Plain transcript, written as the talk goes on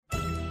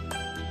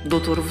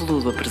Kuka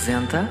Veludo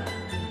apresenta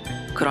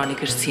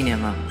Crónicas de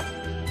Cinema,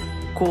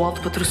 com o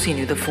alto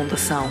patrocínio da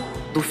Fundação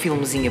do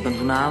Filmezinho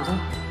Abandonado,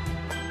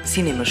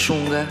 Cinema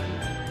Xunga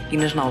e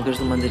Nas Nalgas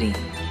do Mandarim,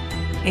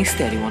 em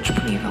estéreo ou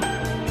disponível.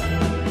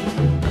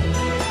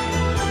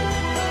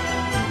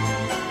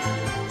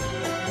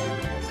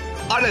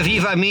 Ora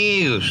viva,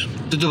 amigos!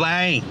 Tudo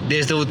bem?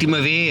 Desde a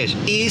última vez?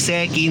 Isso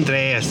é que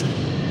interessa.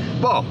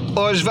 Bom,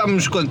 hoje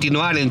vamos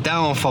continuar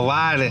então a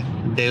falar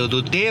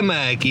do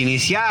tema que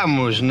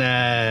iniciámos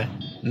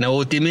na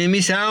última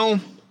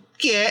emissão,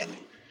 que é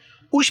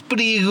os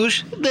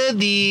perigos da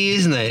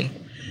Disney.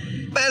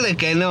 Para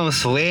quem não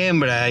se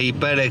lembra e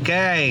para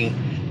quem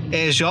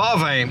é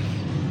jovem,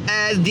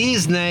 a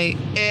Disney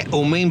é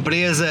uma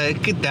empresa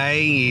que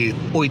tem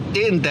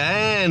 80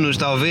 anos,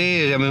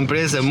 talvez, é uma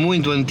empresa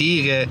muito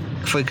antiga,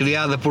 que foi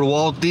criada por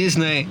Walt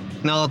Disney.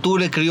 Na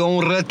altura criou um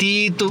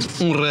ratito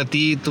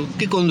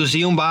que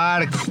conduzia um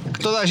barco, que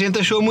toda a gente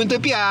achou muita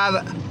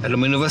piada. Era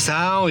uma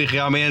inovação e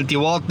realmente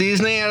o Walt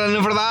Disney era, na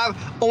verdade,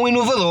 um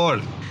inovador.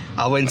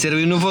 Além de ser um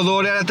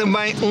inovador, era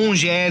também um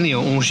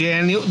gênio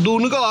do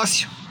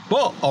negócio.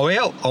 Bom, ou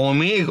ele, ou um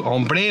amigo, ou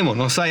um primo,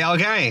 não sei,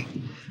 alguém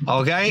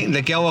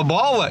daquela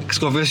bola que se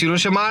convencionou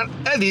chamar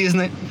a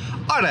Disney.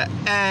 Ora,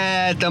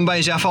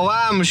 também já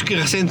falámos que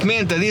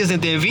recentemente a Disney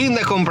tem vindo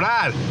a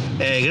comprar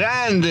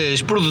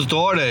grandes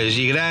produtoras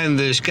e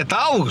grandes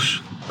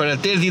catálogos para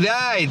ter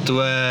direito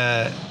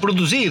a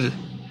produzir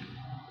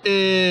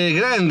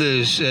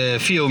grandes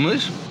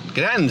filmes.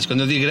 Grandes,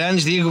 quando eu digo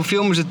grandes, digo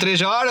filmes de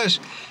 3 horas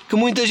que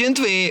muita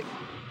gente vê.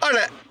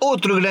 Ora,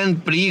 outro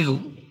grande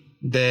perigo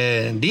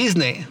da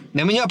Disney,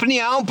 na minha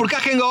opinião, porque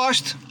há quem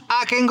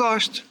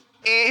goste,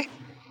 é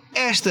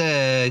esta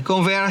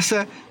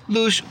conversa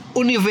dos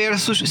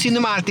universos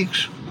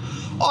cinemáticos.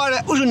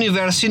 Ora, os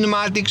universos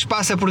cinemáticos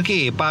passa por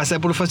quê? Passa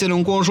por fazer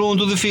um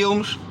conjunto de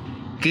filmes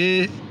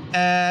que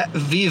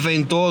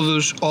vivem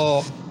todos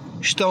ou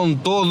estão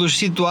todos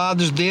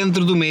situados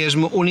dentro do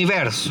mesmo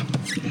universo.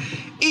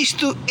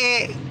 Isto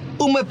é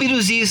uma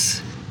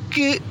pirosice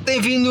que tem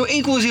vindo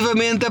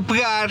inclusivamente a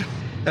pegar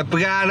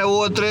a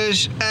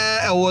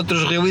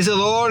outros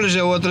realizadores,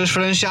 a outras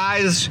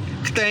franchises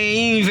que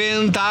têm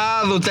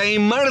inventado, têm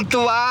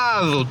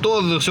martelado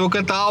todo o seu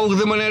catálogo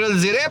de maneira a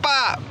dizer: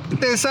 epá,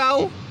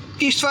 atenção,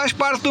 que isto faz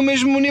parte do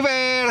mesmo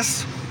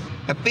universo.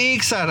 A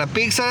Pixar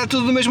é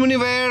tudo do mesmo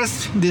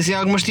universo, dizem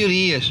algumas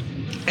teorias.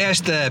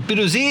 Esta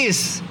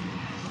pirosice,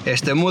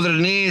 esta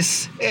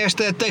modernice,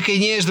 esta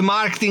tacanhez de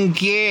marketing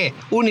que é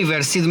o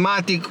universo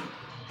cinemático,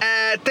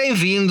 tem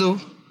vindo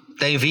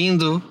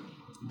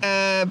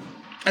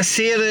a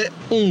ser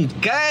um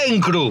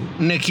cancro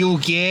naquilo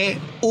que é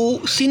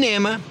o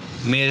cinema,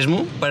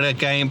 mesmo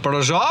para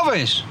os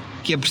jovens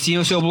que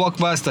apreciam o seu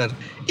blockbuster.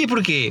 E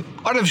porquê?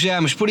 Ora,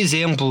 vejamos, por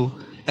exemplo,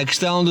 a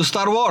questão do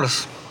Star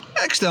Wars.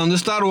 A questão do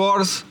Star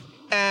Wars,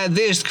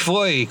 desde que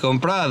foi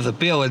comprada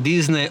pela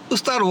Disney, o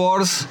Star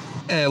Wars,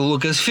 a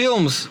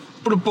Lucasfilms,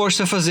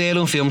 propôs-se a fazer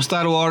um filme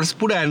Star Wars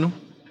por ano.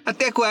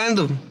 Até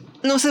quando?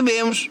 Não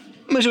sabemos,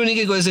 mas a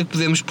única coisa que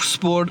podemos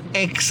pressupor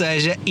é que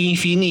seja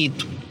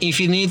infinito.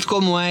 Infinito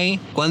como em,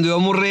 quando eu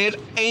morrer,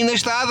 ainda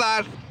está a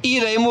dar.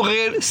 Irei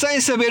morrer sem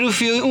saber o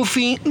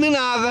fim de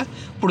nada.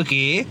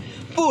 Porquê?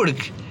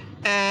 Porque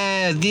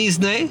a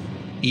Disney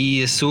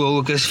e a sua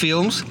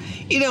Lucasfilms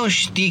irão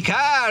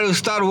esticar o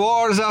Star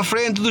Wars à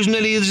frente dos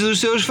narizes dos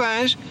seus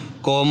fãs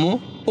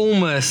como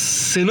uma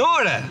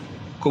cenoura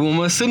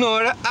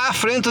à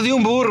frente de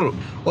um burro.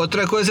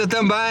 Outra coisa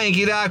também que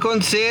irá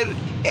acontecer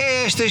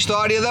é esta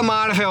história da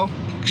Marvel,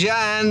 que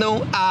já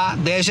andam há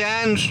 10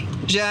 anos,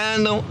 já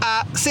andam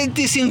há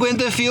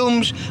 150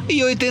 filmes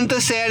e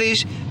 80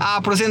 séries a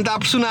apresentar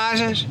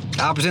personagens,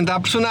 a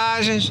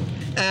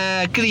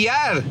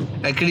criar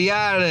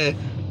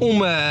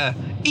uma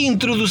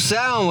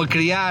introdução, a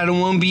criar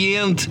um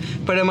ambiente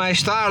para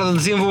mais tarde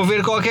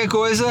desenvolver qualquer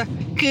coisa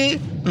que,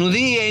 no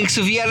dia em que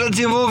se vier a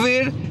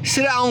desenvolver,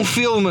 será um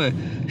filme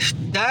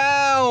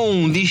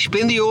tão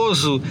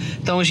dispendioso,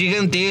 tão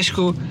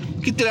gigantesco,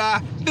 que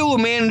terá pelo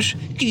menos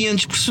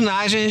 500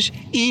 personagens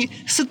e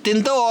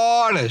 70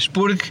 horas,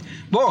 porque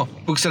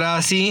será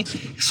assim,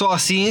 só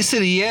assim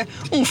seria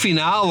um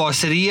final, ou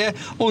seria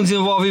um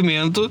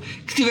desenvolvimento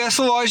que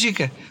tivesse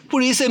lógica.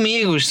 Por isso,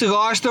 amigos, se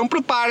gostam,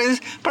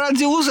 preparem-se para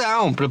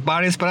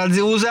a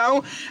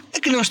desilusão a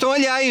que não estão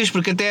alheios,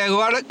 porque até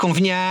agora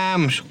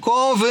convenhamos.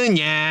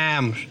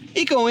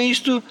 E com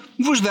isto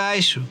vos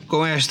deixo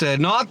com esta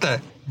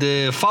nota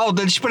de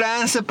falta de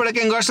esperança para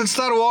quem gosta de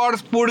Star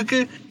Wars,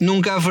 porque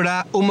nunca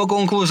haverá uma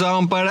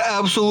conclusão para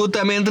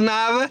absolutamente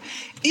nada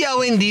e,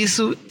 além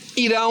disso,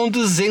 irão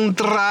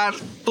desenterrar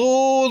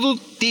todo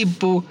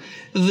tipo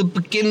de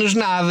pequenos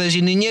nadas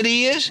e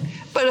ninharias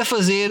para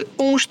fazer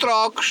uns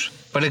trocos,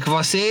 para que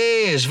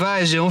vocês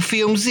vejam o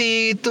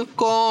filmezito,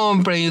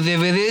 comprem o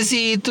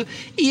DVDzito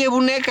e a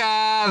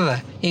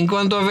bonecada.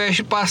 Enquanto houver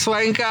espaço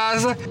lá em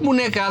casa,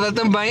 bonecada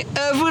também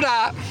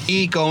haverá.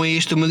 E com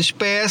isto me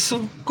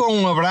despeço com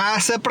um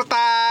abraço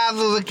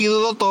apertado aqui do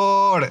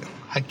doutor.